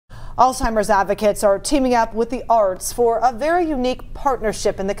Alzheimer's advocates are teaming up with the arts for a very unique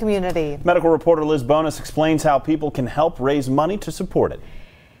partnership in the community. Medical reporter Liz Bonus explains how people can help raise money to support it.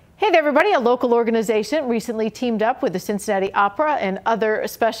 Hey there, everybody. A local organization recently teamed up with the Cincinnati Opera and other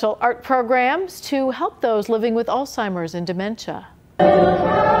special art programs to help those living with Alzheimer's and dementia.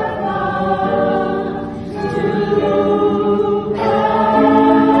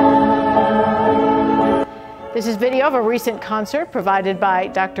 This is video of a recent concert provided by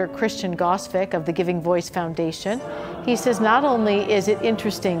Dr. Christian Gosvick of the Giving Voice Foundation. He says not only is it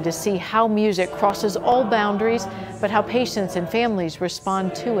interesting to see how music crosses all boundaries, but how patients and families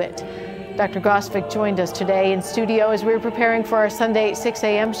respond to it. Dr. Gosvick joined us today in studio as we were preparing for our Sunday 6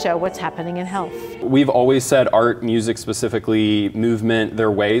 a.m. show, What's Happening in Health. We've always said art, music specifically, movement, they're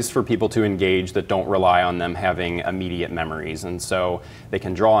ways for people to engage that don't rely on them having immediate memories. And so they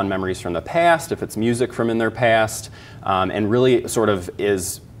can draw on memories from the past, if it's music from in their past, and really sort of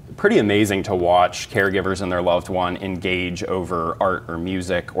is pretty amazing to watch caregivers and their loved one engage over art or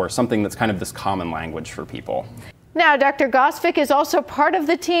music or something that's kind of this common language for people. Now, Dr. Gosvick is also part of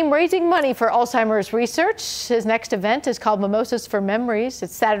the team raising money for Alzheimer's research. His next event is called Mimosas for Memories.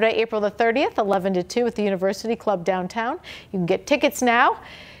 It's Saturday, April the 30th, 11 to 2 at the University Club downtown. You can get tickets now.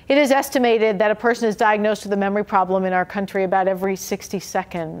 It is estimated that a person is diagnosed with a memory problem in our country about every 60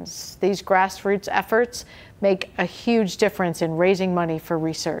 seconds. These grassroots efforts make a huge difference in raising money for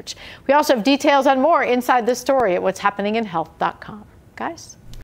research. We also have details on more inside this story at what'shappeninginhealth.com. Guys?